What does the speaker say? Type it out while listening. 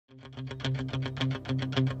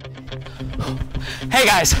Hey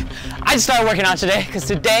guys, I just started working out today because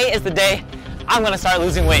today is the day I'm gonna start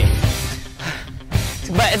losing weight.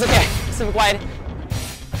 But it's okay, Pacificwide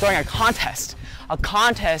throwing a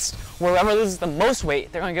contest where whoever loses the most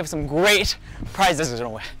weight, they're gonna give some great prizes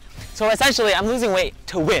away. So essentially, I'm losing weight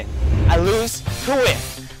to win. I lose to win,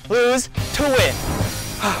 lose to win.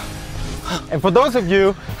 And for those of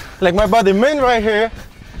you, like my buddy Min right here,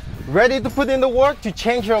 ready to put in the work to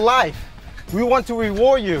change your life, we want to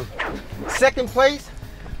reward you. Second place,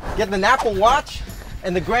 get an Apple Watch,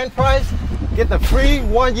 and the grand prize, get the free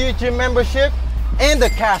 1-year gym membership and the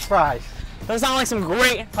cash prize. Those sound like some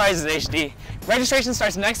great prizes, HD. Registration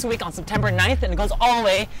starts next week on September 9th and it goes all the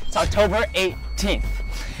way to October 18th.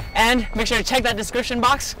 And make sure to check that description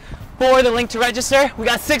box for the link to register. We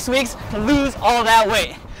got 6 weeks to lose all that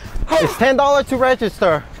weight. It's $10 to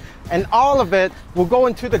register, and all of it will go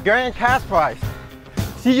into the grand cash prize.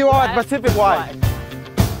 See you all at Pacificwide.